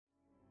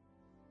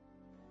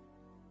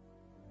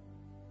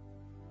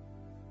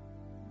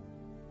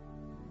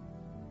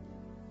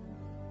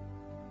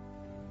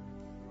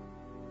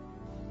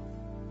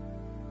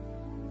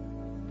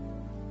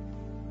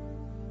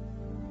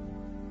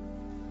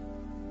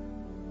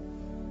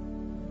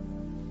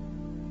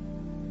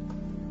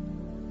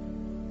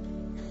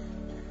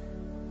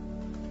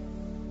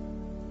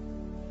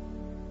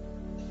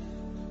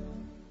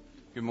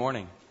Good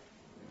morning.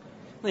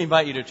 Let me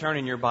invite you to turn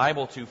in your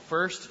Bible to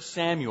 1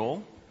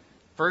 Samuel.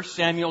 1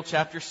 Samuel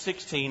chapter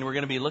 16. We're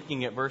going to be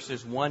looking at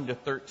verses 1 to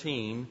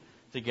 13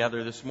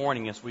 together this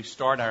morning as we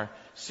start our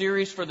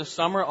series for the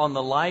summer on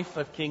the life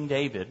of King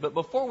David. But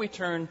before we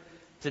turn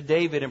to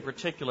David in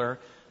particular,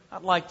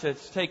 I'd like to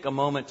take a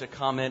moment to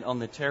comment on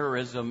the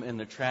terrorism and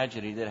the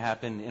tragedy that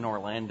happened in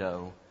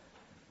Orlando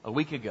a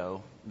week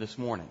ago this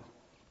morning.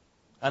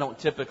 I don't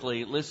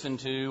typically listen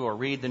to or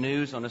read the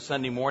news on a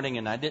Sunday morning,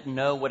 and I didn't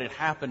know what had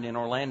happened in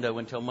Orlando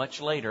until much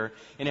later.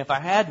 And if I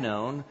had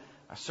known,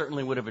 I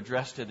certainly would have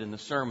addressed it in the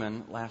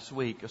sermon last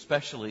week,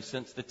 especially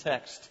since the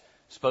text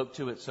spoke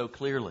to it so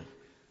clearly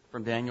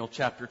from Daniel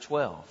chapter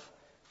 12.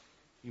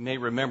 You may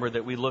remember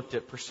that we looked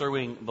at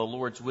pursuing the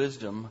Lord's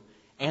wisdom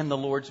and the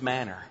Lord's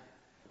manner,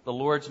 the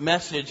Lord's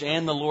message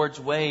and the Lord's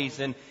ways.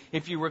 And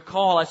if you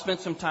recall, I spent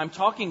some time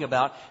talking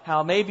about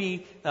how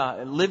maybe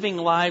living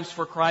lives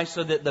for Christ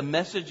so that the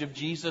message of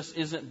Jesus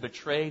isn't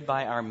betrayed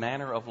by our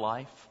manner of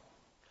life.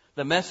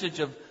 The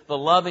message of the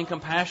love and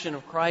compassion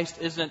of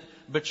Christ isn't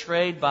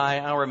betrayed by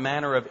our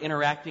manner of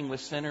interacting with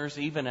sinners,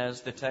 even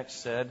as the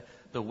text said,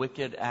 the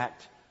wicked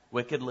act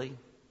wickedly.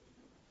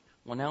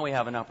 Well, now we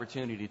have an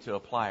opportunity to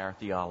apply our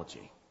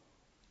theology.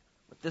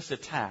 With this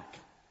attack,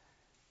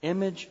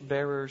 image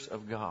bearers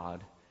of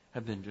God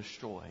have been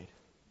destroyed,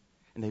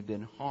 and they've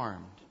been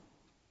harmed.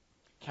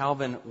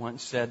 Calvin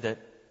once said that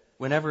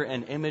whenever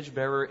an image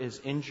bearer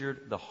is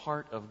injured, the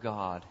heart of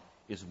God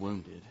is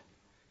wounded.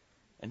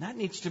 And that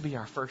needs to be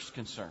our first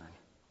concern.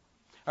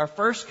 Our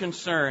first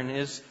concern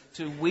is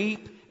to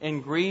weep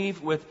and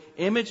grieve with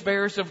image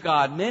bearers of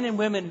God. Men and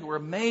women who are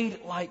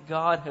made like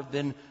God have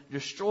been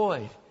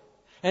destroyed.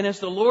 And as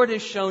the Lord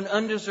has shown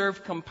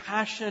undeserved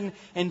compassion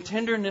and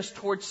tenderness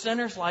towards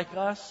sinners like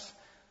us,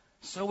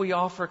 so we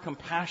offer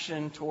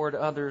compassion toward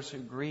others who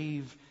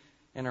grieve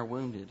and are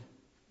wounded.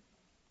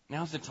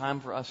 Now's the time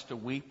for us to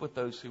weep with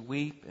those who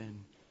weep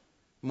and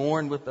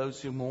mourn with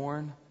those who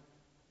mourn.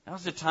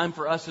 Now's the time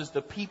for us as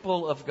the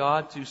people of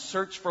God to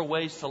search for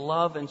ways to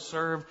love and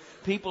serve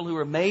people who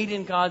are made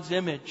in God's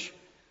image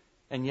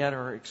and yet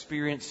are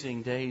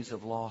experiencing days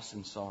of loss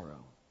and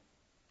sorrow.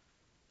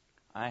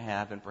 I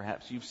have, and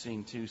perhaps you've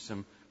seen too,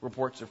 some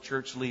reports of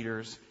church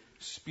leaders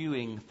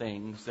spewing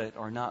things that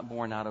are not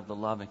born out of the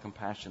love and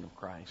compassion of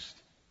Christ.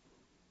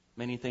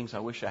 Many things I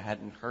wish I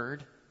hadn't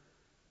heard.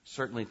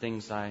 Certainly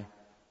things I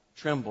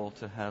tremble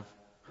to have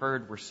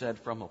heard were said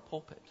from a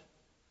pulpit.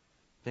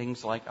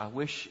 Things like, I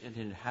wish it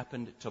had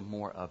happened to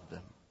more of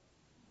them.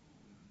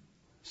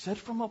 Said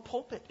from a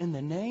pulpit in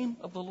the name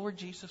of the Lord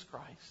Jesus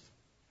Christ.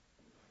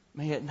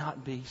 May it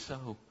not be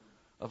so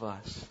of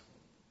us.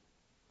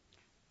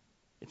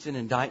 It's an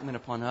indictment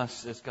upon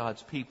us as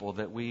God's people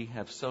that we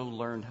have so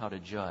learned how to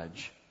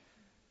judge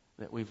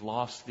that we've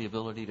lost the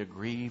ability to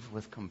grieve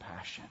with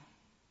compassion.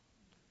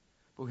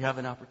 But we have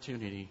an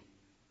opportunity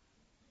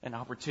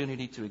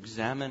to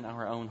examine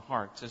our own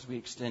hearts as we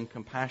extend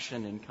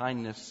compassion and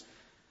kindness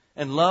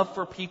and love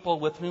for people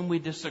with whom we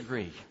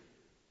disagree.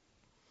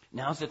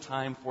 Now's the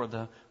time for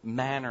the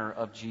manner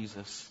of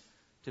Jesus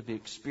to be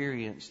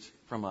experienced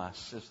from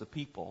us as the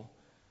people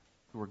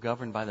who are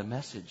governed by the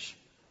message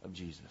of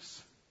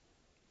Jesus.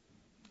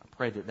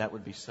 Pray that that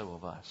would be so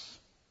of us.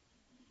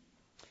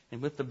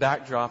 And with the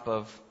backdrop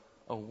of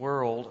a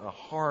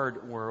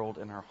hard world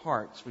in our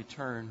hearts, we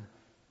turn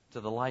to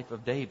the life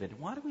of David.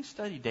 Why do we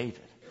study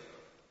David?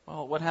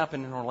 Well, what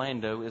happened in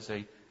Orlando is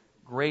a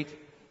great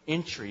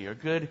entry, a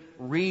good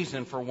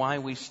reason for why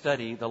we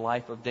study the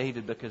life of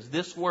David, because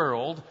this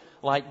world,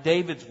 like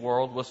David's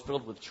world, was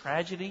filled with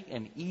tragedy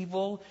and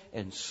evil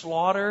and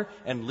slaughter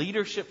and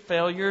leadership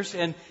failures.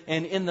 And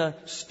in the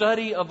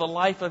study of the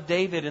life of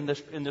David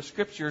in the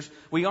Scriptures,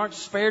 we aren't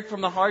spared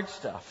from the hard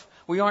stuff.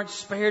 We aren't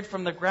spared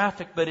from the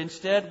graphic, but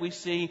instead we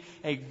see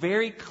a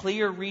very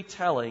clear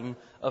retelling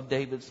of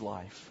David's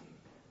life.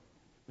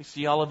 We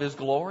see all of his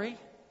glory,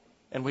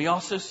 and we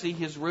also see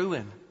his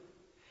ruin.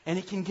 And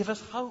it can give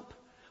us hope.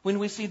 When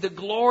we see the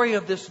glory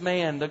of this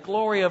man, the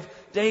glory of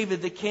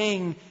David the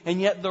king, and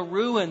yet the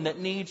ruin that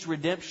needs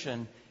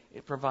redemption,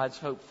 it provides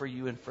hope for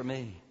you and for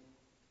me.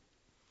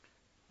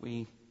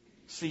 We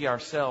see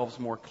ourselves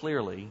more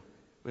clearly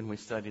when we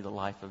study the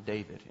life of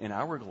David, in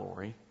our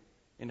glory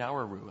and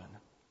our ruin.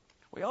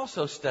 We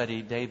also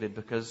study David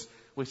because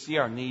we see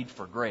our need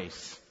for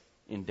grace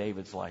in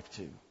David's life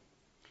too.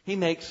 He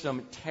makes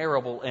some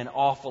terrible and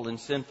awful and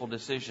sinful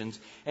decisions,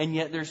 and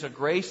yet there's a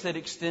grace that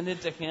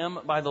extended to him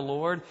by the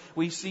Lord.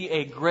 We see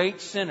a great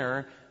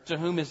sinner to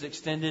whom is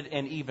extended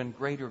an even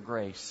greater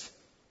grace.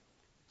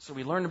 So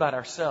we learn about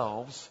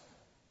ourselves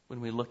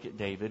when we look at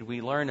David.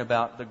 We learn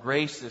about the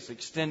grace that's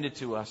extended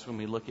to us when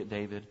we look at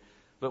David.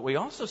 But we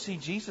also see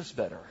Jesus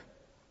better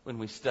when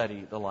we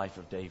study the life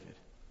of David.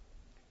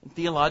 In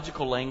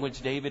theological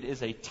language, David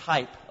is a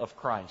type of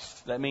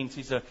Christ. That means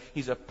he's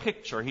a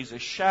picture, he's a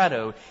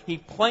shadow. He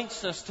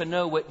points us to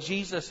know what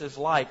Jesus is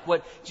like,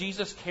 what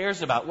Jesus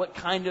cares about, what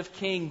kind of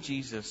king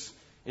Jesus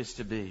is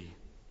to be.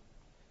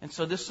 And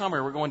so this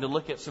summer we're going to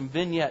look at some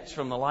vignettes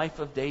from the life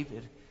of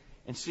David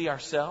and see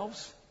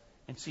ourselves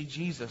and see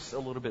Jesus a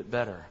little bit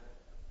better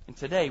And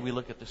today we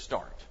look at the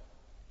start.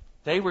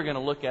 Today we're going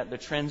to look at the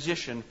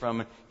transition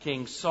from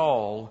King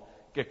Saul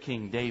to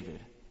King David,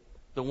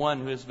 the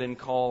one who has been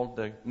called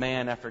the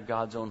man after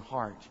God's own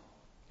heart.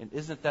 And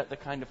isn't that the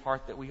kind of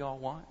heart that we all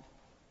want?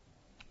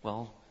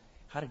 Well,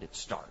 how did it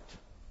start?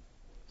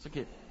 Let's look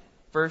at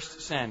 1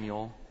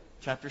 Samuel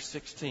chapter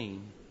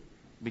 16,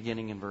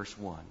 beginning in verse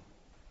 1.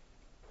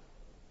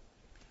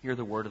 Hear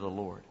the word of the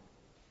Lord.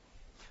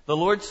 The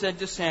Lord said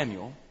to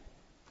Samuel,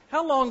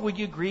 "How long will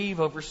you grieve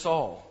over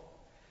Saul,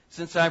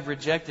 since I've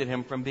rejected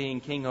him from being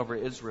king over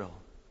Israel?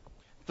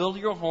 Fill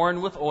your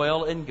horn with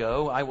oil and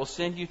go. I will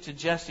send you to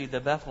Jesse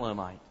the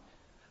Bethlehemite,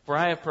 for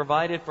I have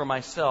provided for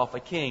myself a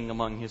king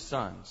among his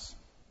sons."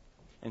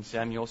 And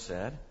Samuel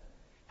said,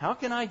 "How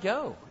can I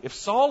go? If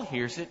Saul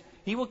hears it,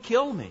 he will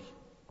kill me."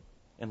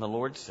 And the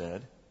Lord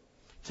said,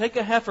 "Take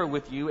a heifer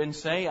with you and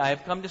say, 'I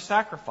have come to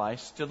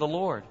sacrifice to the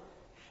Lord.'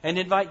 And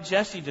invite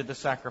Jesse to the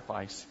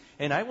sacrifice,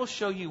 and I will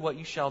show you what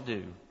you shall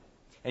do.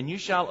 And you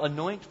shall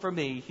anoint for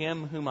me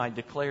him whom I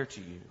declare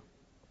to you."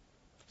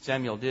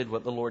 Samuel did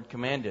what the Lord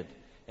commanded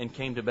and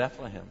came to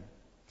Bethlehem.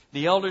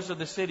 The elders of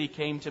the city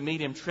came to meet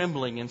him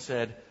trembling and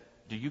said,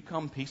 "Do you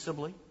come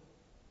peaceably?"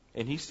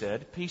 And he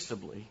said,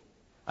 "Peaceably.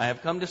 I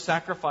have come to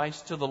sacrifice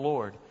to the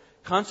Lord.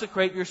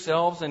 Consecrate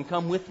yourselves and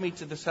come with me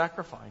to the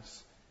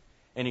sacrifice."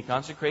 And he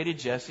consecrated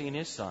Jesse and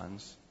his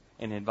sons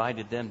and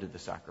invited them to the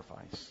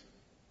sacrifice.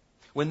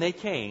 When they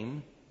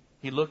came,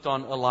 he looked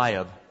on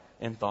Eliab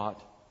and thought,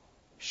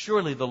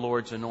 "Surely the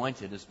Lord's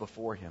anointed is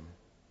before him."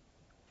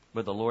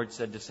 But the Lord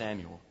said to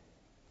Samuel,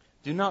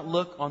 "Do not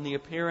look on the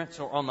appearance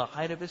or on the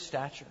height of his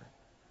stature,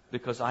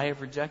 because I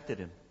have rejected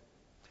him.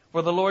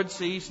 For the Lord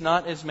sees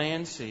not as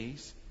man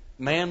sees.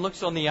 Man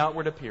looks on the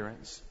outward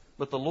appearance,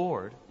 but the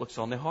Lord looks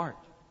on the heart."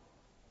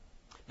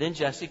 Then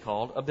Jesse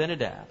called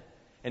Abinadab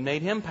and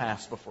made him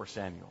pass before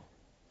Samuel.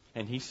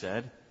 And he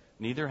said,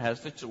 "Neither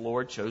has the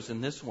Lord chosen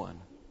this one."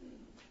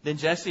 Then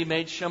Jesse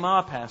made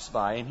Shammah pass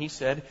by, and he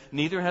said,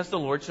 "Neither has the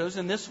Lord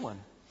chosen this one."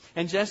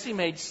 And Jesse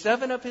made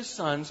 7 of his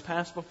sons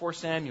pass before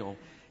Samuel.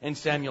 And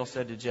Samuel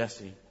said to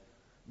Jesse,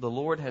 "The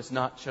Lord has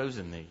not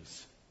chosen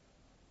these."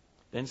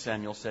 Then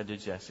Samuel said to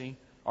Jesse,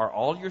 "Are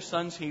all your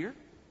sons here?"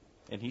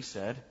 And he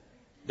said,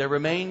 "There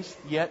remains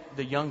yet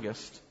the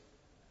youngest,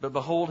 but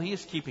behold, he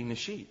is keeping the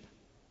sheep."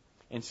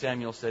 And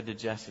Samuel said to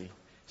Jesse,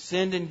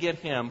 "Send and get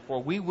him,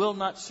 for we will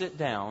not sit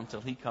down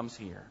till he comes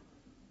here."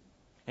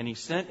 And he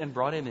sent and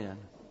brought him in.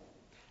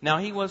 Now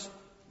he was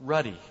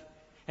ruddy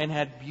and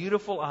had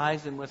beautiful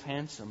eyes and was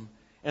handsome.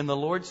 And the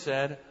Lord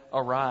said,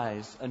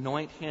 "Arise,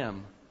 anoint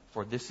him,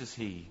 for this is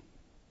he."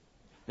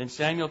 Then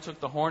Samuel took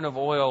the horn of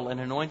oil and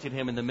anointed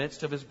him in the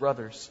midst of his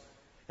brothers.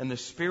 And the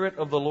Spirit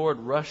of the Lord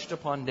rushed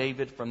upon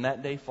David from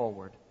that day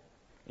forward.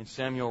 And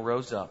Samuel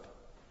rose up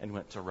and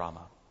went to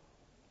Ramah.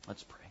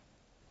 Let's pray.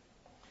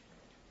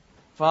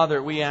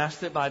 Father, we ask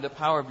that by the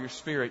power of your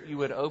Spirit, you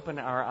would open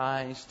our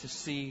eyes to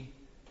see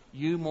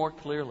you more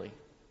clearly.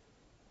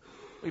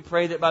 We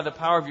pray that by the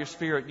power of your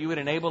Spirit, you would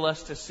enable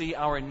us to see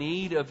our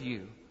need of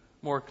you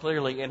more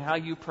clearly and how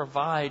you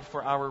provide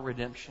for our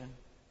redemption.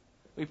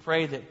 We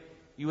pray that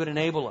you would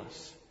enable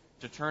us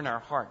to turn our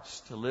hearts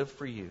to live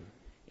for you.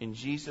 In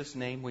Jesus'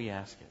 name we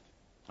ask it.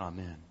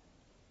 Amen.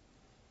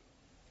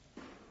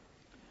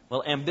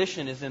 Well,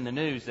 ambition is in the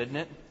news, isn't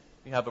it?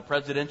 We have a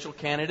presidential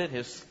candidate.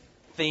 His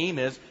theme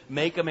is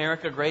Make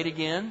America Great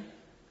Again.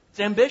 It's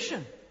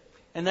ambition.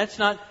 And that's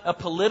not a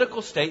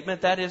political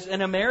statement. That is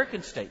an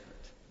American statement.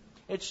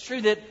 It's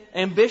true that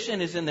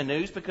ambition is in the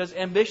news because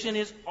ambition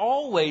is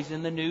always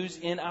in the news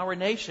in our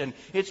nation.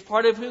 It's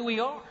part of who we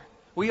are.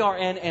 We are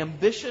an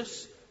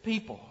ambitious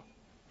people.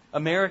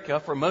 America,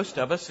 for most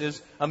of us, is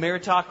a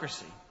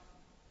meritocracy,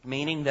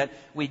 meaning that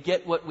we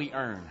get what we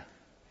earn.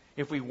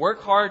 If we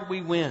work hard,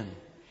 we win.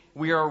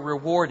 We are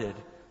rewarded.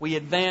 We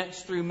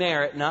advance through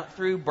merit, not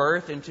through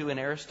birth into an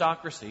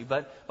aristocracy,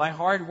 but by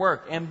hard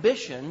work.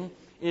 Ambition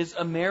is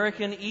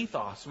American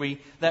ethos.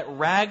 That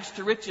rags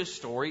to riches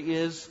story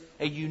is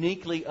a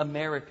uniquely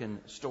American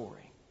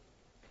story.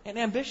 And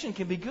ambition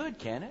can be good,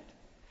 can it?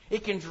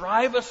 It can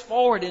drive us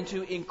forward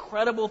into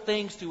incredible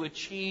things to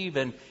achieve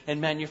and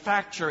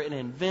manufacture and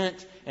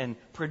invent and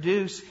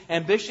produce.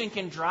 Ambition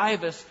can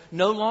drive us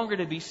no longer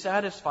to be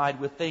satisfied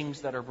with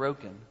things that are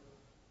broken.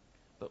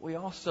 But we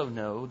also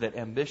know that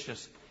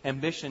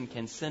ambition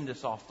can send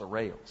us off the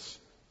rails,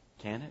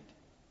 can it?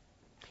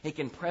 It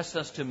can press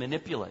us to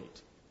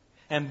manipulate.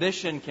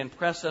 Ambition can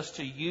press us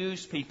to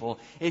use people.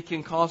 It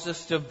can cause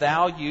us to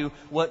value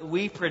what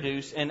we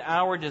produce and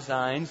our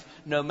designs,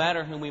 no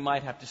matter whom we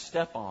might have to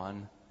step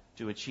on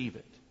to achieve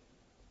it.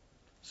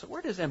 So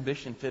where does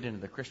ambition fit into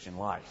the Christian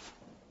life?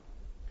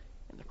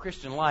 In the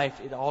Christian life,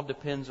 it all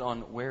depends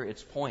on where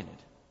it's pointed.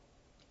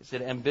 Is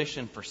it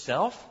ambition for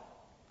self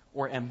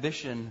or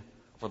ambition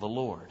for the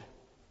Lord?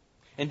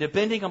 And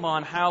depending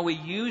upon how we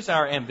use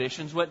our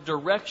ambitions, what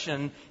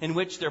direction in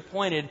which they're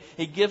pointed,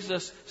 it gives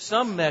us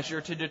some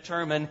measure to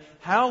determine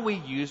how we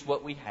use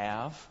what we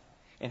have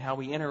and how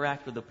we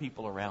interact with the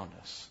people around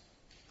us.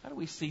 How do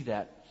we see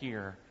that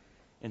here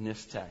in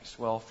this text?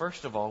 Well,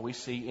 first of all, we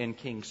see in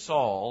King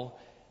Saul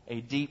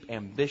a deep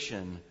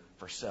ambition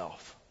for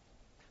self.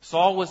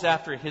 Saul was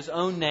after his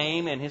own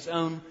name and his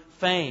own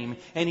fame,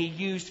 and he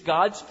used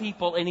God's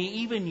people, and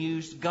he even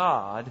used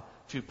God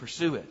to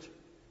pursue it.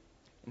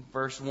 In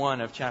verse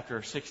 1 of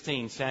chapter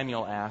 16,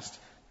 Samuel asked,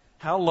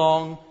 "How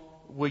long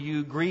will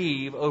you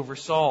grieve over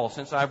Saul,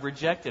 since I've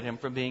rejected him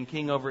from being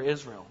king over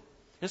Israel?"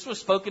 This was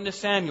spoken to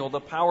Samuel,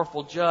 the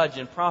powerful judge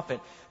and prophet,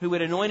 who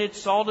had anointed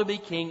Saul to be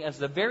king as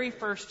the very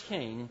first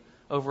king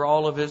over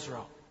all of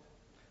Israel.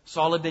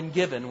 Saul had been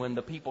given when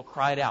the people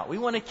cried out, "We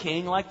want a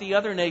king like the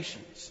other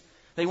nations."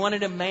 They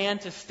wanted a man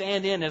to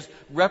stand in as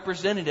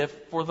representative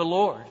for the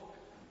Lord.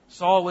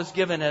 Saul was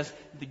given as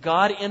the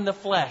God in the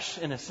flesh,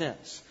 in a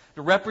sense,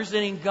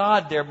 representing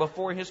God there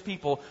before his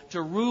people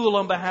to rule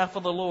on behalf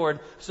of the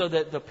Lord so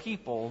that the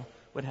people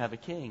would have a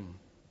king.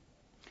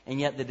 And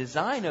yet the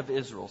design of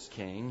Israel's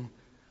king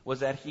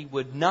was that he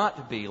would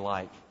not be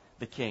like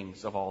the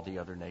kings of all the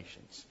other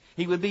nations.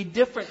 He would be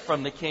different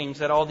from the kings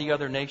that all the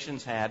other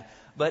nations had.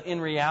 But in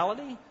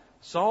reality,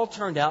 Saul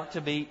turned out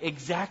to be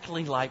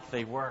exactly like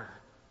they were.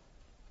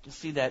 You can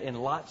see that in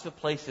lots of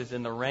places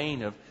in the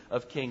reign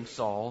of King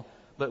Saul,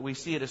 but we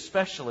see it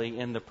especially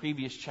in the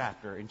previous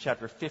chapter, in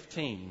chapter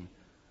 15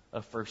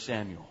 of 1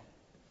 Samuel.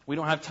 We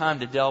don't have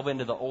time to delve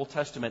into the Old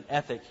Testament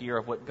ethic here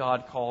of what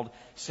God called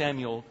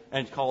Samuel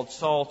and called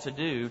Saul to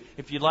do.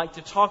 If you'd like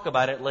to talk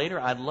about it later,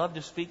 I'd love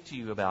to speak to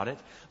you about it.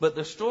 But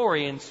the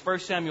story in 1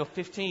 Samuel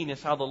 15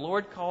 is how the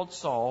Lord called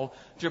Saul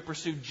to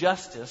pursue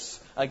justice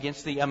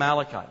against the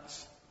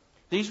Amalekites.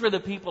 These were the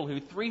people who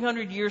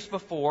 300 years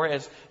before,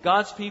 as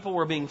God's people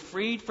were being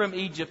freed from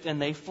Egypt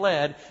and they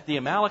fled, the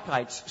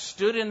Amalekites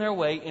stood in their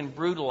way and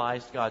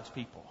brutalized God's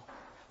people.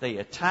 They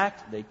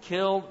attacked, they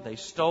killed, they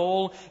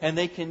stole, and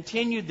they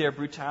continued their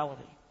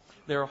brutality.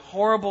 They're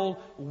horrible,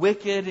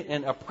 wicked,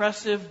 and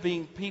oppressive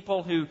being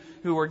people who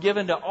were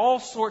given to all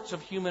sorts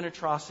of human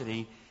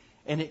atrocity.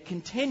 And it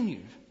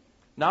continued.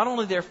 Not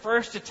only their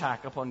first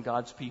attack upon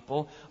God's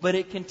people, but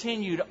it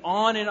continued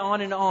on and on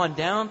and on,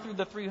 down through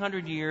the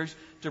 300 years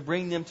to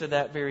bring them to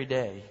that very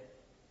day.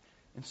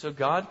 And so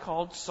God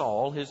called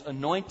Saul, his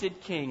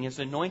anointed king, his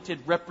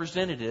anointed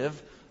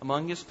representative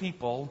among his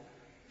people,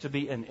 to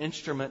be an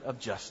instrument of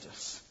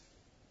justice,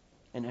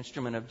 an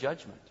instrument of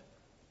judgment.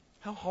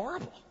 How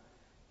horrible,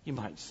 you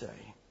might say.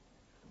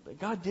 But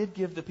God did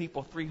give the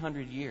people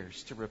 300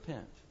 years to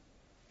repent.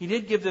 He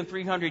did give them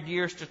 300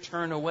 years to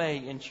turn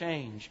away and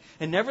change.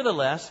 And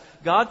nevertheless,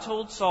 God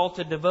told Saul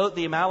to devote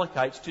the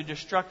Amalekites to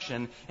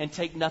destruction and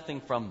take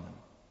nothing from them.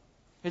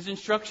 His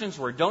instructions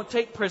were, don't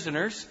take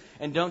prisoners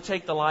and don't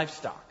take the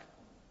livestock.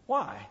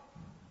 Why?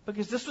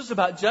 Because this was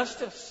about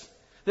justice.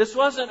 This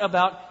wasn't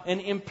about an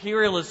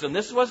imperialism.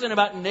 This wasn't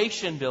about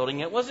nation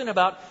building. It wasn't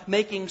about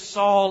making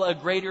Saul a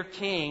greater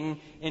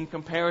king in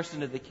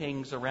comparison to the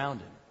kings around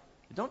him.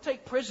 Don't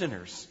take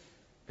prisoners,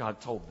 God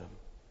told them.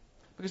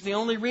 Because the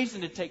only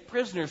reason to take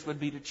prisoners would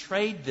be to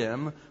trade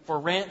them for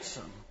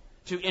ransom,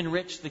 to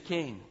enrich the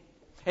king.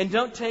 And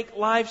don't take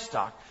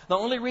livestock. The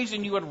only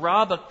reason you would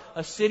rob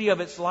a city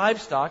of its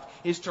livestock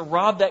is to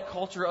rob that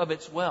culture of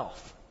its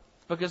wealth.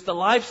 Because the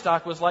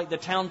livestock was like the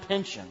town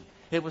pension.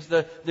 It was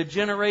the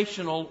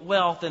generational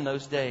wealth in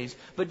those days.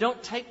 But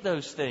don't take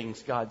those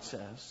things, God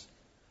says.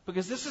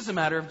 Because this is a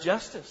matter of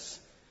justice.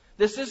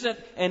 This isn't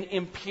an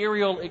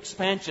imperial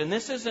expansion.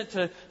 This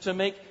isn't to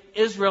make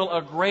Israel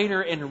a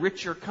greater and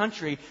richer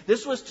country.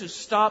 This was to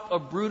stop a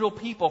brutal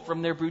people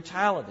from their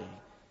brutality.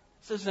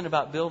 This isn't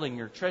about building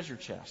your treasure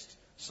chest,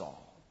 Saul.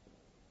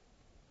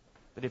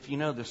 But if you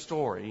know the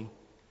story,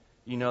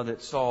 you know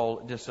that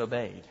Saul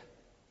disobeyed.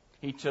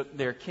 He took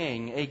their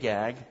king,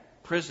 Agag,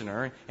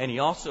 prisoner, and he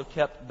also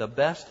kept the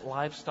best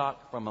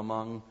livestock from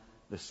among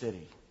the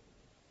city.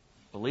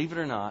 Believe it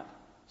or not,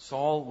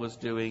 Saul was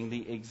doing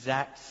the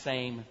exact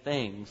same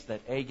things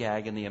that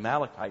Agag and the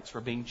Amalekites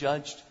were being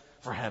judged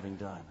for having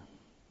done.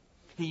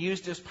 He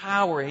used his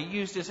power, he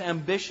used his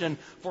ambition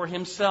for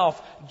himself,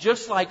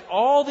 just like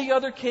all the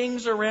other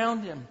kings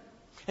around him.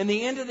 And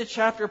the end of the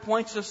chapter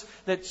points us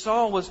that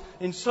Saul was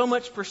in so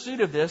much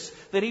pursuit of this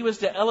that he was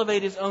to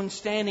elevate his own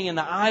standing in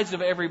the eyes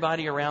of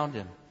everybody around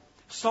him.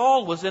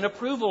 Saul was an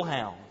approval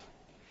hound.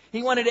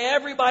 He wanted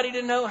everybody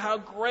to know how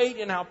great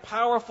and how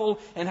powerful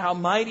and how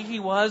mighty he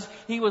was.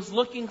 He was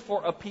looking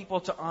for a people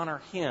to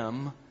honor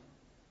him.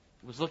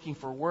 He was looking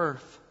for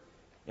worth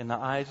in the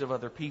eyes of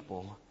other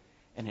people.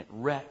 And it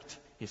wrecked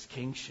his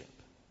kingship.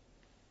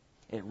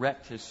 It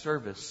wrecked his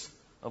service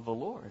of the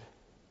Lord.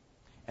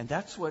 And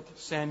that's what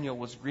Samuel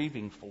was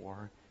grieving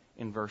for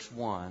in verse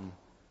 1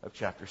 of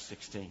chapter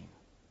 16.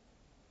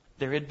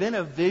 There had been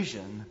a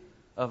vision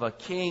of a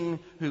king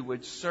who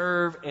would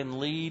serve and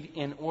lead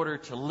in order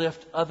to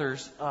lift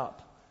others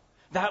up.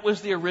 That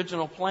was the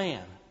original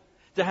plan.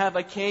 To have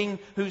a king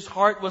whose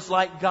heart was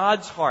like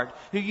God's heart,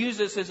 who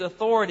uses his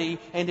authority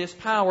and his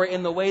power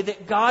in the way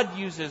that God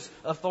uses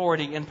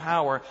authority and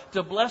power.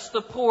 To bless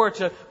the poor,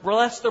 to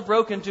bless the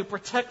broken, to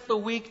protect the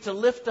weak, to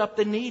lift up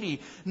the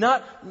needy.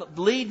 Not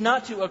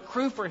to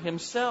accrue for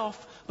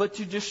himself, but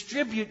to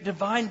distribute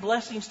divine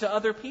blessings to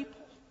other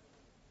people.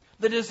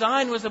 The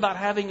design was about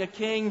having a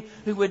king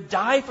who would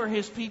die for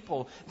his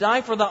people,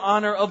 die for the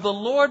honor of the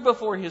Lord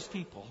before his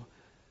people,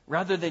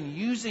 rather than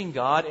using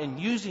God and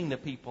using the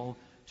people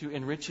to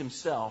enrich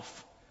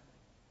himself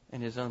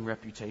and his own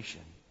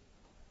reputation.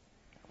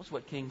 That was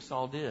what King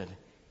Saul did.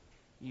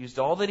 He used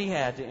all that he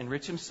had to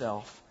enrich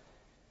himself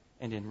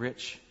and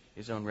enrich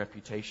his own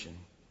reputation.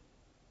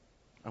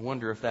 I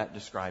wonder if that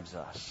describes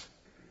us.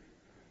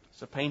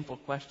 It's a painful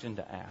question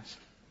to ask.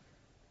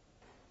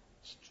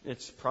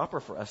 It's proper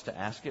for us to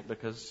ask it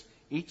because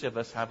each of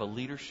us have a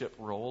leadership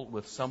role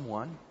with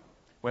someone,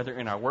 whether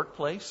in our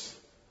workplace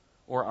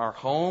or our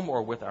home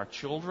or with our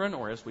children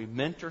or as we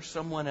mentor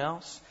someone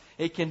else.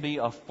 It can be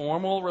a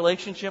formal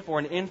relationship or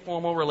an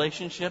informal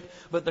relationship,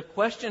 but the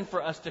question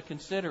for us to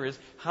consider is,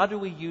 how do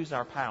we use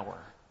our power?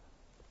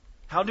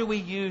 How do we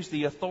use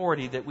the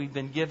authority that we've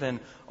been given?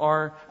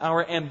 Are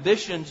our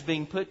ambitions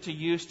being put to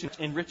use to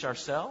enrich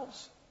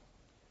ourselves?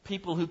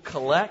 People who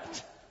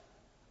collect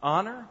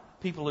honor?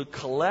 People who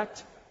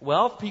collect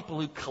wealth?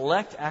 People who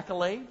collect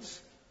accolades?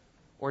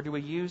 Or do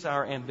we use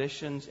our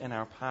ambitions and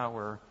our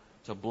power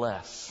to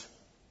bless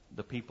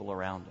the people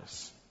around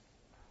us?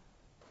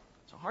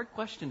 It's a hard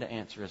question to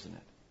answer, isn't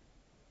it?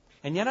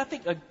 And yet I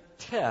think a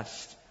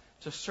test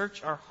to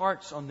search our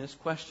hearts on this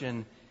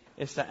question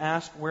is to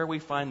ask where we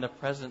find the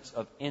presence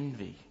of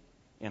envy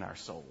in our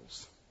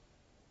souls.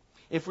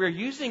 If we're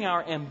using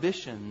our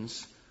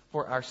ambitions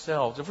for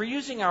ourselves, if we're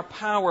using our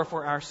power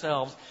for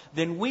ourselves,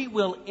 then we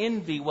will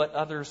envy what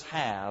others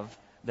have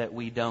that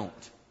we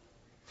don't.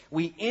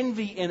 We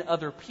envy in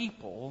other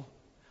people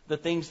the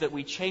things that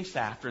we chase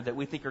after that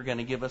we think are going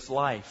to give us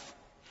life.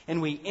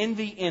 And we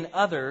envy in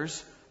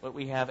others what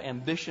we have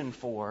ambition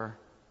for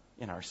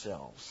in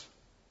ourselves.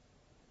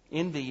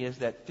 Envy is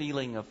that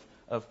feeling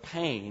of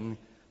pain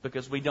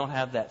because we don't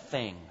have that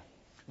thing.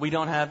 We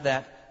don't have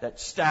that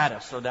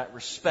status or that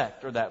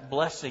respect or that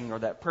blessing or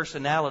that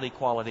personality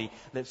quality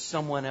that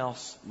someone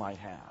else might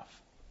have.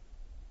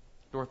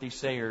 Dorothy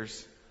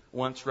Sayers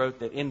once wrote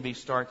that envy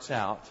starts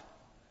out,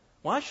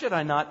 why should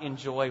I not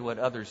enjoy what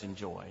others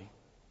enjoy?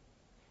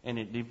 And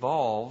it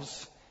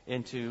devolves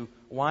into,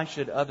 why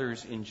should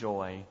others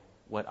enjoy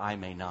what I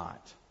may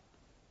not?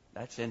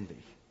 That's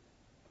envy.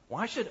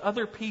 Why should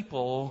other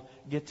people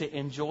get to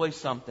enjoy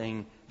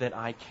something that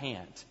I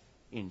can't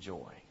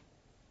enjoy?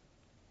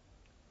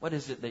 What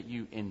is it that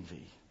you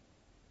envy?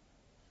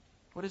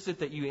 What is it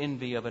that you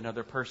envy of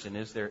another person?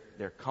 Is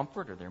their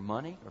comfort or their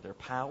money or their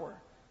power,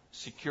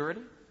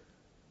 security?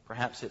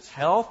 Perhaps it's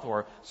health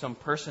or some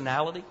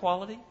personality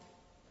quality.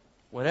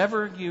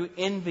 Whatever you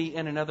envy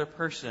in another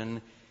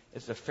person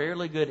is a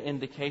fairly good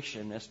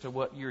indication as to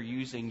what you're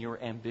using your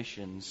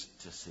ambitions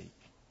to seek.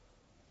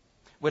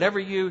 Whatever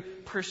you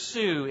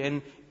pursue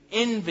and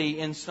envy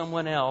in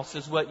someone else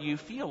is what you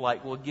feel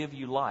like will give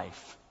you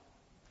life.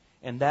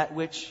 And that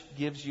which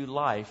gives you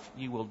life,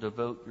 you will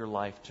devote your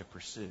life to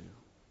pursue.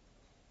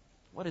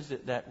 What is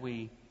it that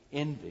we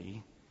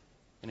envy?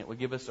 And it will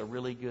give us a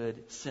really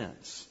good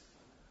sense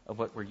of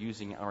what we're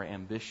using our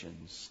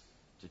ambitions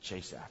to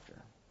chase after.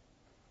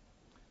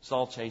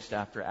 Saul chased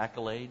after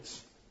accolades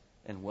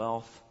and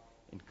wealth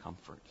and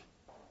comfort.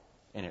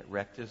 And it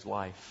wrecked his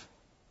life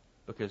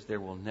because there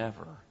will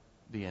never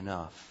be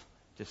enough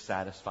to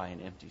satisfy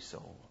an empty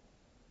soul.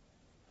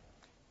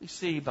 We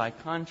see, by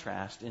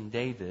contrast, in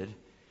David,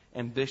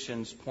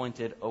 ambitions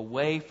pointed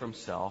away from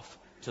self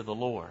to the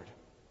Lord.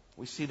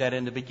 We see that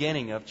in the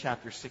beginning of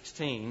chapter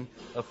 16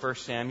 of 1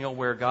 Samuel,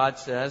 where God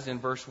says in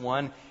verse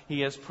 1,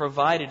 He has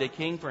provided a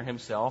king for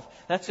Himself.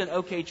 That's an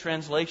okay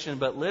translation,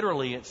 but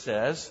literally it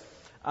says,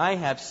 I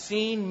have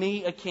seen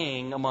me a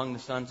king among the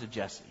sons of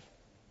Jesse.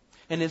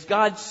 And as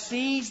God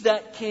sees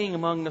that king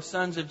among the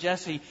sons of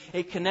Jesse,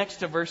 it connects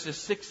to verses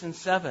 6 and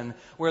 7,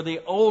 where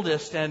the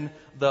oldest and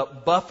the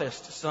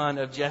buffest son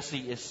of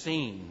Jesse is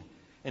seen,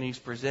 and he's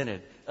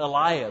presented.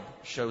 Eliab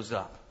shows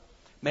up.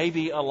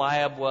 Maybe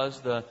Eliab was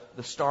the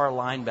star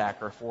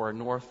linebacker for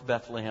North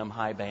Bethlehem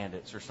High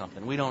Bandits or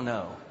something. We don't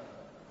know.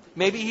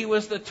 Maybe he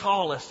was the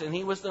tallest and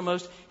he was the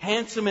most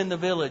handsome in the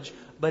village,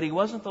 but he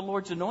wasn't the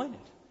Lord's anointed,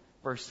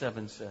 verse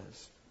 7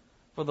 says.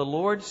 For the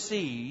Lord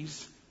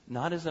sees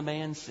not as a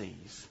man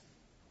sees.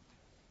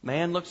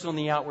 Man looks on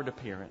the outward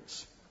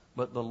appearance,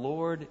 but the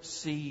Lord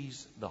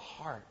sees the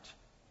heart,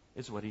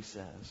 is what he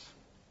says.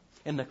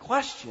 And the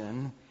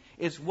question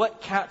is,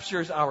 what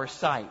captures our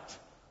sight?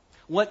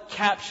 What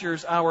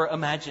captures our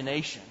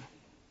imagination?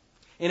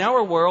 In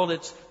our world,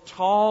 it's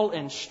tall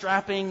and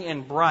strapping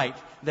and bright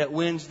that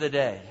wins the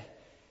day.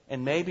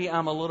 And maybe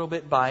I'm a little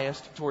bit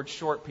biased towards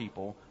short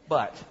people,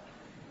 but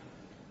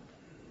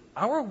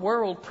our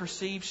world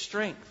perceives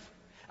strength.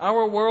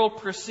 Our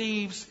world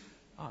perceives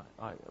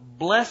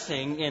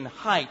blessing in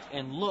height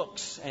and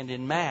looks and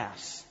in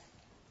mass.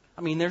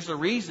 I mean, there's a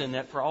reason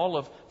that for all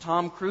of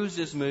Tom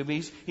Cruise's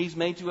movies, he's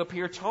made to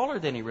appear taller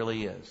than he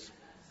really is.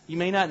 You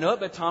may not know it,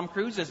 but Tom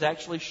Cruise is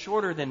actually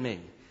shorter than me.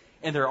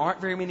 And there aren't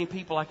very many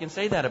people I can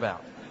say that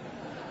about.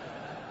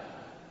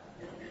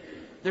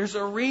 There's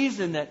a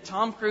reason that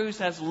Tom Cruise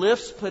has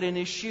lifts put in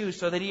his shoes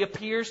so that he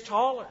appears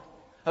taller.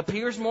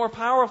 appears more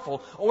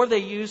powerful, or they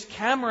use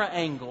camera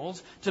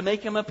angles to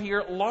make him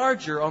appear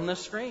larger on the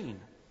screen.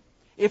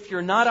 If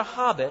you're not a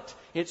hobbit,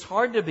 it's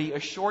hard to be a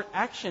short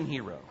action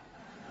hero.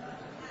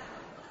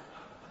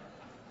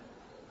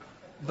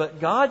 But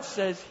God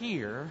says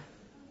here,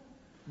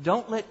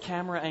 don't let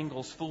camera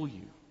angles fool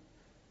you.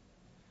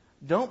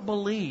 Don't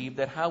believe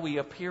that how we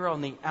appear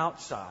on the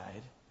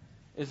outside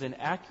is an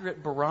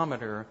accurate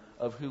barometer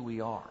of who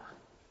we are.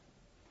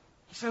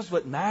 He says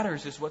what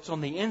matters is what's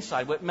on the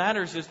inside. What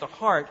matters is the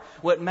heart.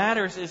 What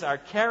matters is our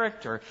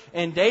character.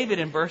 And David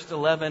in verse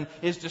 11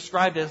 is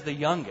described as the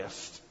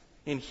youngest.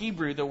 In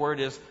Hebrew, the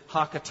word is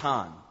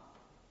hakatan.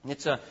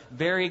 It's a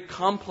very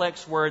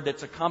complex word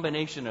that's a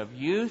combination of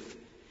youth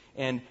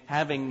and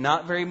having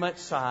not very much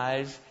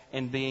size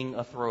and being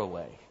a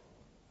throwaway.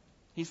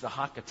 He's the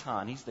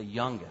hakatan. He's the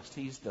youngest.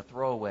 He's the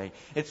throwaway.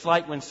 It's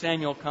like when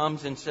Samuel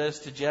comes and says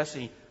to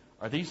Jesse,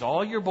 "Are these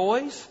all your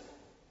boys?"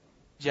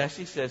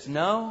 Jesse says,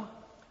 "No,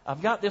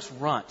 I've got this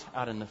runt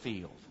out in the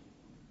field."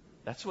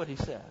 That's what he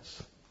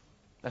says.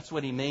 That's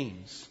what he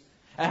means.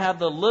 I have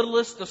the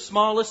littlest, the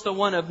smallest, the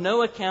one of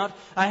no account.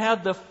 I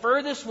have the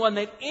furthest one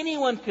that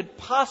anyone could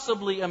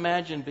possibly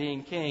imagine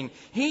being king.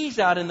 He's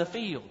out in the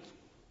field.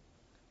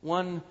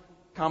 One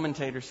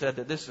commentator said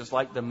that this is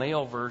like the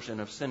male version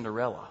of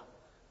Cinderella.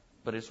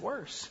 But it's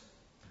worse.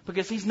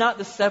 Because he's not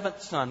the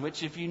seventh son,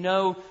 which if you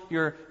know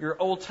your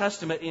Old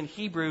Testament in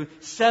Hebrew,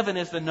 7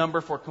 is the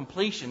number for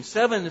completion.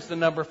 7 is the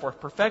number for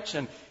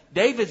perfection.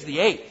 David's the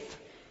 8th.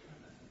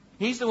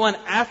 He's the one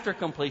after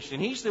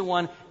completion. He's the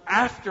one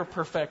after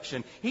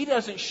perfection. He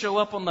doesn't show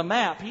up on the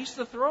map. He's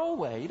the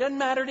throwaway. He doesn't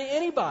matter to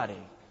anybody.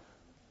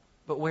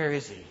 But where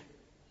is he?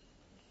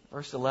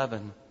 Verse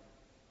 11,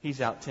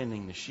 he's out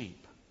tending the sheep.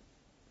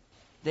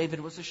 David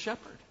was a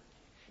shepherd.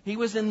 He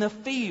was in the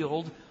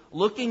field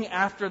looking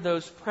after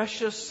those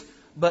precious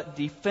but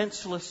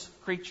defenseless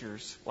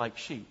creatures like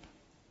sheep.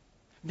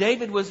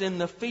 David was in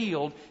the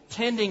field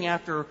tending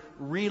after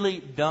really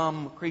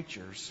dumb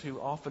creatures who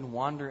often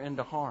wander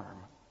into harm.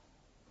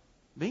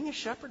 Being a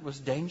shepherd was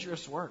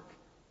dangerous work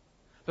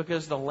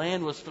because the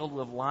land was filled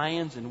with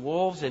lions and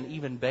wolves and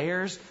even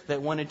bears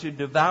that wanted to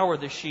devour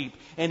the sheep.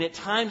 And at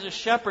times a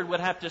shepherd would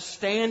have to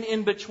stand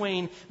in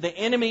between the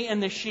enemy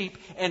and the sheep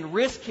and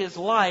risk his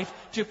life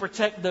to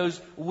protect those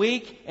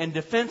weak and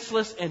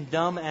defenseless and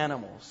dumb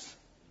animals.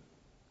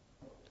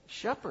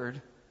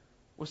 Shepherd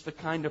was the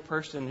kind of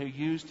person who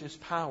used his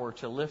power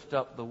to lift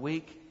up the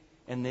weak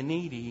and the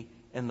needy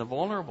and the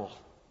vulnerable.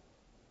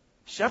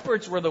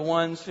 Shepherds were the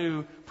ones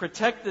who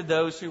protected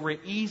those who were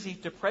easy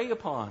to prey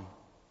upon.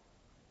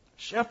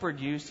 Shepherd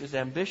used his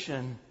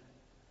ambition,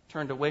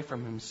 turned away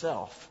from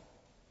himself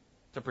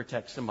to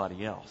protect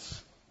somebody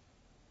else.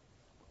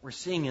 We're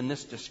seeing in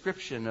this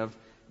description of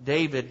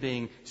David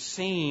being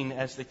seen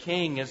as the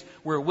king as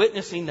we're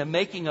witnessing the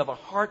making of a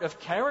heart of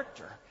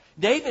character.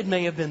 David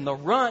may have been the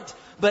runt,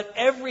 but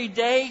every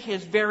day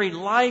his very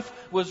life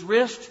was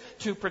risked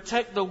to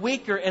protect the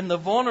weaker and the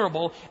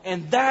vulnerable,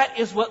 and that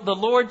is what the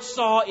Lord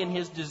saw in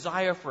his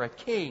desire for a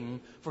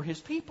king for his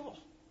people.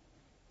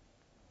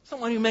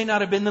 Someone who may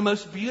not have been the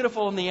most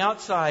beautiful on the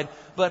outside,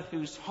 but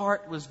whose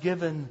heart was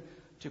given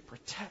to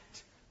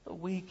protect the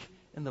weak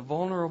and the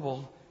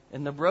vulnerable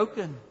and the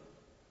broken.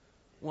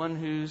 One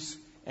whose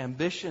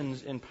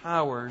ambitions and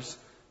powers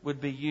would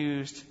be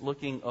used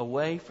looking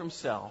away from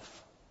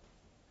self,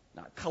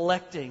 not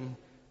collecting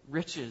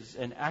riches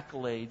and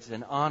accolades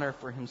and honor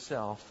for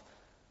himself,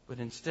 but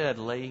instead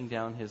laying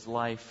down his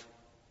life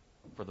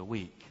for the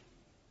weak.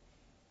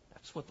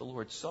 That's what the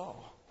Lord saw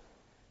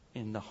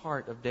in the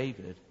heart of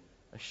David,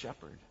 a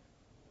shepherd.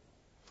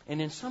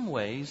 And in some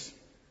ways,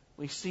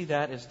 we see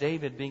that as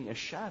David being a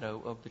shadow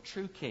of the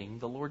true king,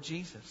 the Lord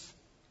Jesus.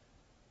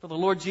 For the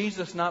Lord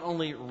Jesus not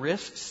only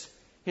risks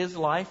his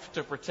life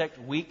to protect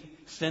weak,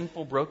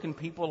 sinful, broken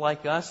people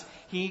like us,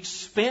 he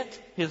spent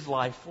his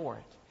life for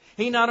it.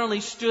 He not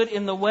only stood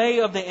in the way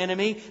of the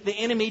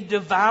enemy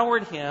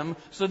devoured him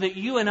so that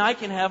you and I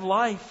can have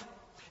life.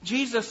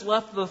 Jesus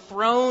left the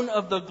throne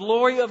of the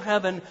glory of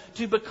heaven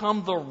to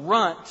become the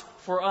runt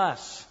for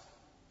us.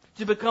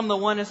 To become the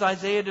one, as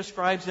Isaiah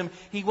describes him,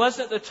 he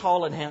wasn't the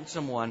tall and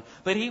handsome one,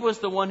 but he was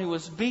the one who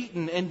was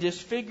beaten and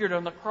disfigured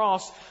on the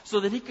cross so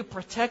that he could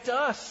protect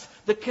us,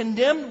 the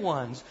condemned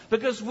ones,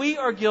 because we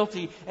are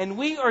guilty and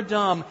we are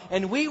dumb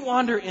and we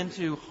wander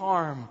into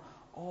harm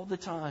all the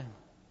time.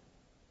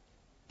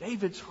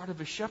 David's heart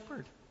of a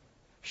shepherd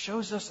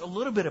shows us a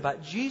little bit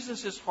about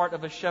Jesus' heart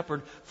of a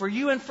shepherd for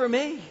you and for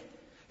me,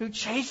 who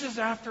chases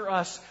after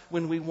us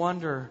when we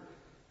wander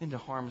into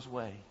harm's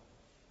way.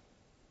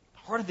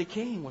 The heart of the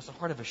king was the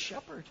heart of a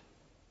shepherd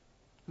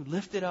who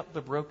lifted up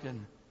the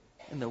broken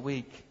and the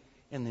weak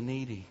and the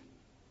needy.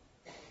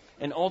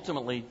 And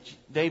ultimately,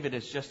 David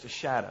is just a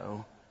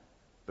shadow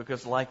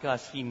because, like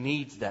us, he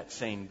needs that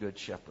same good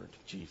shepherd,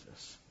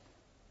 Jesus.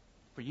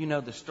 For you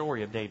know the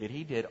story of David.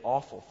 He did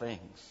awful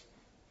things.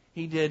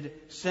 He did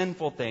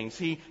sinful things.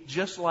 He,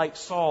 just like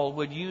Saul,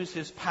 would use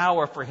his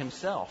power for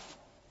himself.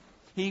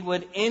 He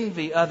would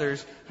envy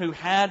others who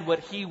had what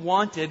he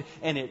wanted,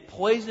 and it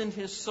poisoned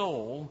his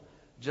soul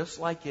just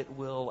like it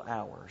will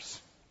ours.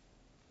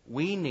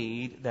 We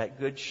need that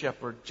good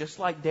shepherd, just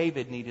like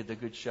David needed the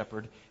good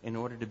shepherd in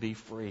order to be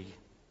free.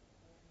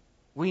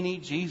 We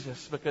need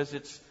Jesus because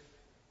it's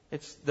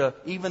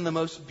even the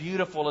most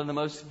beautiful and the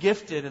most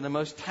gifted and the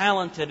most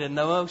talented and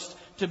the most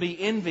to be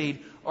envied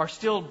are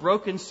still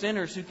broken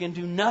sinners who can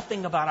do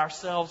nothing about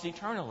ourselves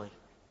eternally.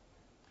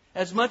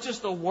 As much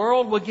as the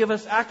world will give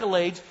us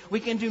accolades, we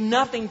can do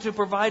nothing to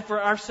provide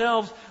for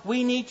ourselves.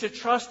 We need to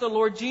trust the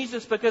Lord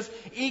Jesus because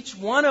each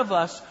one of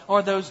us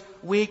are those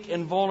weak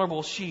and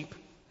vulnerable sheep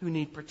who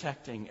need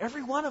protecting.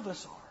 Every one of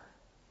us are.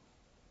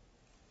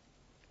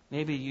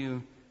 Maybe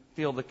you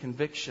feel the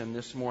conviction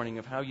this morning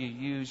of how you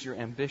use your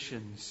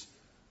ambitions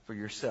for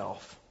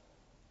yourself.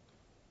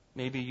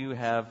 Maybe you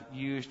have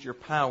used your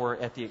power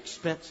at the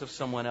expense of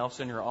someone else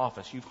in your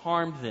office. You've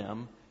harmed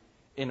them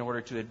in order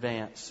to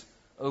advance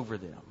over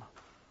them.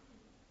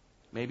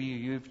 Maybe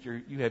you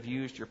have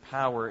used your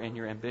power and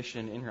your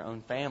ambition in your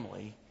own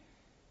family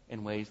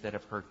in ways that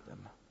have hurt them.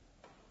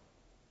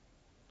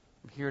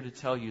 I'm here to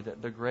tell you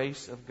that the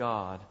grace of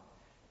God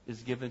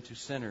is given to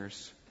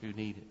sinners who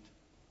need it.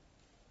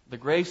 The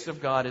grace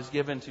of God is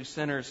given to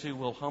sinners who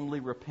will humbly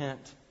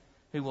repent,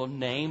 who will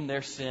name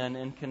their sin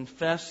and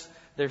confess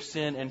their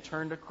sin and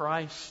turn to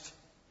Christ.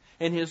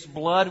 And His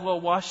blood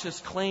will wash us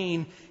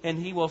clean, and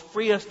He will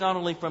free us not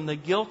only from the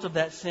guilt of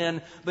that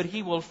sin, but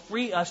He will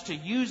free us to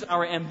use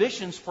our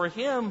ambitions for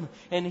Him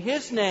and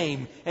His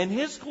name and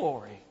His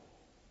glory.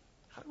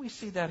 How do we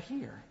see that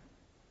here?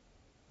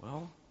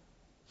 Well,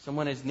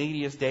 someone as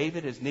needy as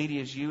David, as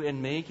needy as you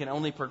and me, can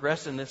only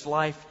progress in this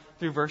life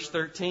through verse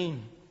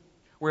 13.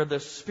 Where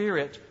the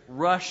Spirit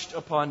rushed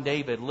upon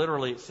David.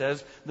 Literally, it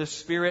says, the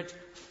Spirit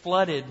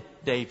flooded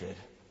David.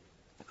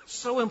 It's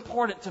so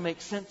important to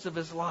make sense of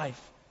his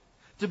life.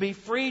 To be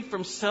freed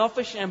from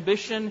selfish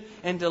ambition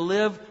and to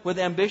live with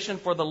ambition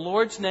for the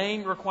Lord's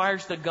name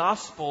requires the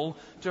gospel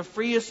to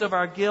free us of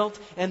our guilt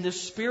and the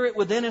Spirit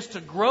within us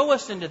to grow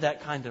us into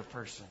that kind of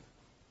person.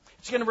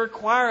 It's going to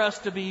require us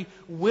to be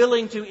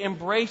willing to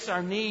embrace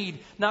our need,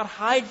 not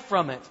hide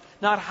from it,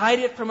 not hide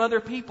it from other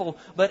people,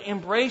 but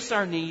embrace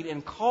our need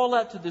and call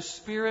out to the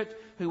Spirit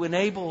who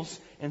enables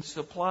and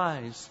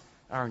supplies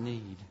our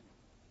need.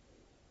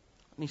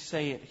 Let me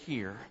say it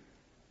here.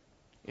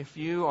 If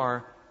you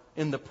are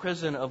in the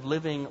prison of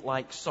living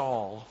like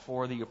Saul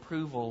for the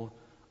approval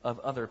of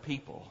other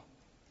people,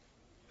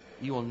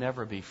 you will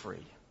never be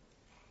free.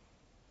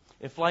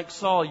 If, like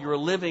Saul, you're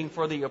living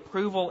for the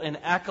approval and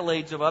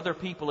accolades of other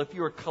people, if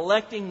you are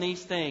collecting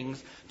these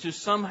things to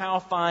somehow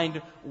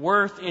find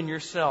worth in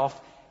yourself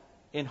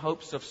in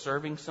hopes of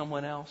serving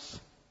someone else,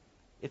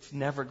 it's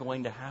never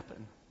going to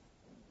happen.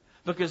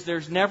 Because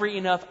there's never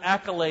enough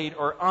accolade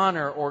or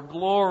honor or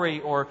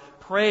glory or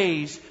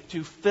praise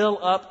to fill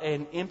up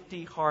an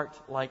empty heart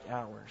like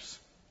ours.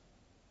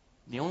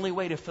 The only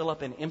way to fill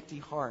up an empty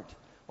heart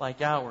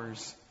like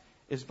ours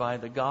is by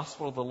the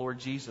gospel of the Lord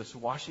Jesus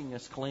washing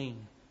us clean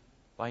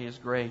by His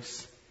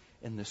grace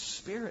and the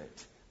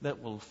Spirit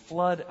that will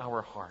flood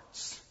our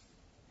hearts,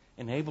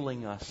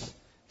 enabling us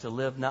to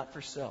live not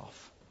for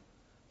self,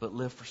 but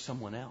live for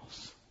someone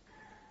else.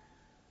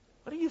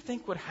 What do you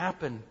think would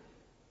happen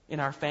in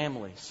our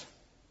families,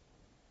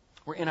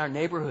 or in our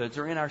neighborhoods,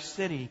 or in our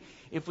city,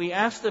 if we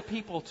ask the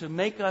Spirit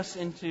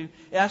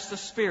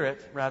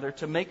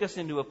to make us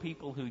into a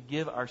people who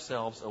give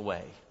ourselves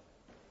away?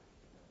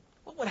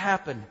 What would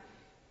happen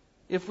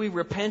if we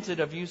repented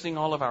of using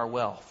all of our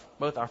wealth,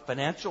 both our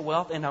financial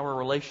wealth and our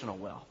relational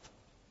wealth,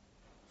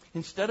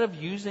 instead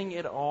of using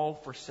it all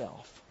for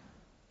self,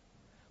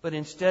 but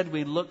instead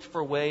we looked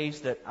for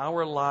ways that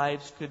our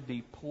lives could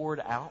be poured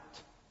out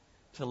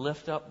to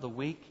lift up the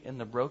weak and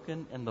the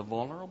broken and the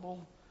vulnerable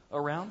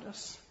around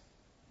us?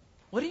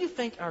 What do you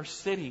think our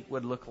city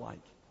would look like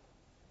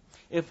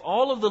if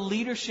all of the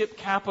leadership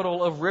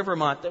capital of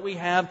Rivermont that we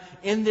have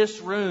in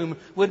this room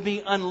would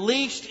be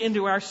unleashed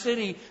into our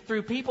city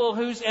through people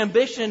whose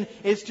ambition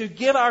is to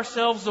give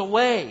ourselves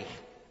away,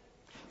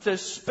 to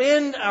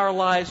spend our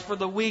lives for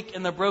the weak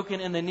and the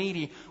broken and the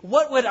needy?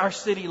 What would our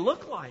city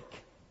look like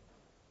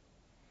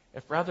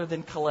if rather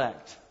than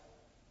collect,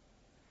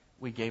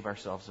 we gave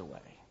ourselves away?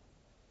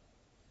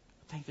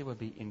 I think there would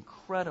be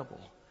incredible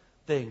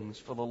things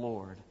for the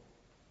Lord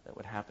that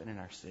would happen in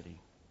our city.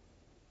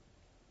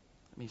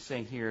 Let me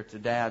say here to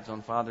dads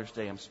on Father's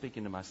Day, I'm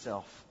speaking to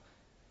myself.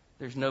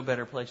 There's no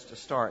better place to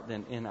start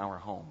than in our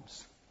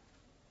homes.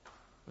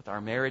 With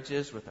our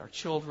marriages, with our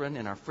children,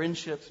 and our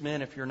friendships.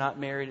 Men, if you're not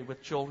married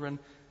with children,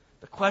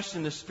 the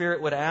question the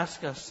Spirit would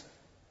ask us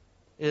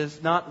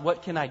is not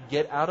what can I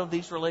get out of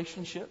these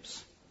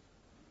relationships,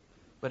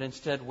 but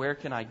instead where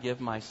can I give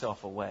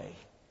myself away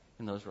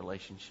in those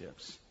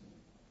relationships?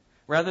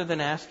 Rather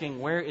than asking,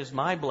 where is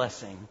my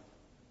blessing?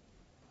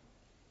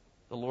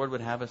 The Lord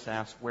would have us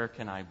ask, where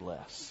can I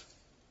bless?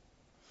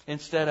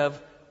 Instead of,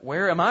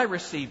 where am I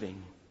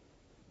receiving?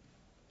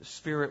 The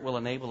Spirit will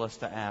enable us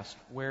to ask,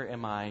 where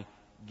am I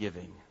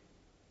giving?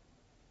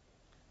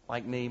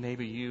 Like me,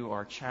 maybe you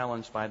are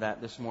challenged by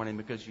that this morning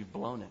because you've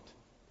blown it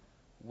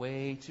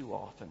way too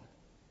often.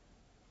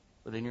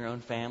 within your own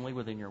family,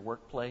 within your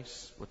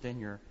workplace, within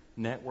your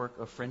network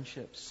of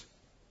friendships.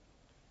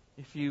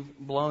 If you've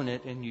blown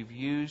it and you've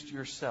used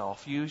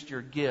yourself, used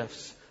your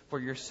gifts for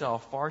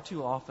yourself far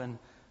too often,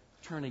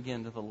 turn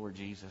again to the Lord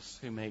Jesus,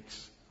 who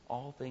makes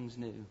all things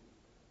new,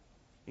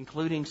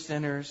 including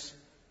sinners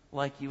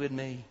like you and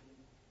me.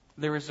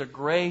 There is a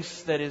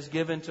grace that is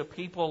given to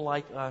people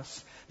like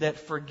us that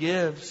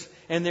forgives,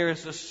 and there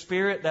is a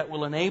Spirit that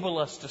will enable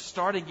us to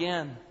start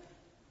again,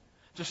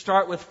 to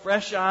start with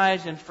fresh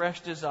eyes and fresh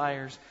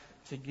desires,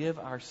 to give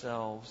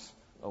ourselves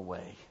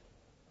away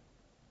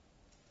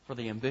for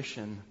the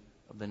ambition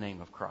of the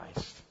name of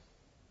Christ,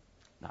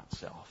 not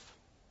self.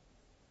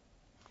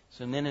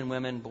 So men and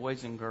women,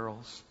 boys and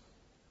girls,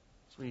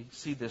 as we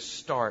see this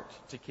start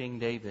to King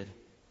David,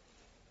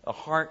 a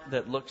heart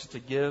that looks to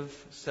give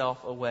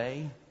self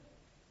away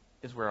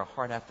is where a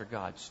heart after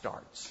God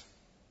starts.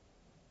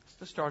 It's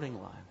the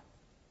starting line.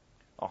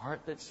 A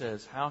heart that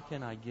says, how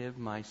can I give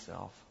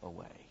myself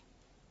away?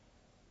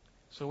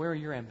 So where are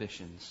your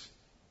ambitions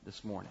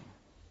this morning?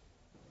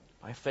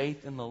 By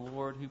faith in the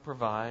Lord who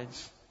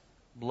provides,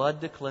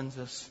 blood to cleanse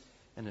us,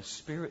 and a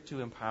Spirit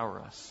to empower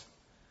us,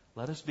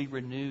 let us be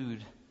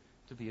renewed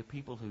to be a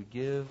people who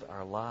give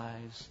our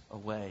lives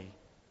away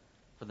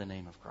for the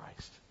name of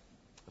Christ.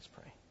 Let's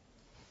pray.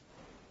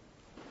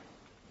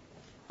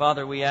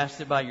 Father, we ask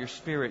that by your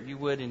Spirit you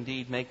would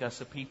indeed make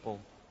us a people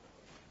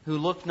who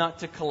look not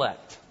to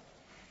collect,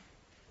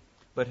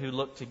 but who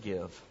look to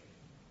give.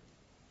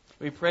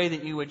 We pray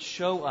that you would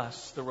show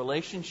us the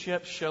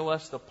relationships, show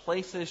us the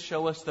places,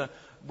 show us the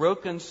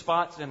broken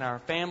spots in our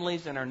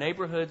families, in our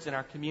neighborhoods, in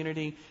our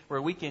community,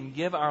 where we can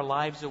give our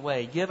lives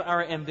away, give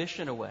our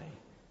ambition away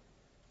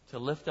to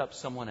lift up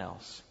someone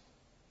else.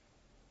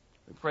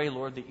 We pray,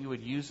 Lord, that you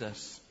would use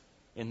us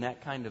in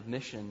that kind of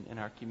mission in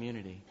our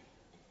community,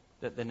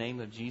 that the name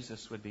of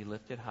Jesus would be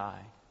lifted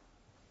high,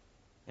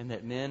 and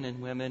that men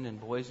and women and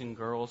boys and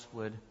girls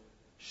would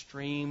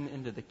stream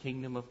into the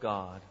kingdom of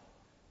God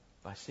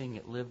by seeing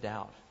it lived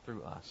out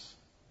through us.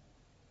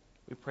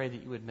 We pray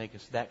that you would make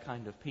us that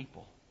kind of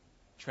people.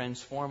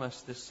 Transform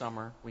us this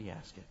summer, we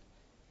ask it.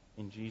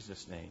 In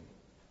Jesus' name,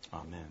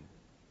 amen.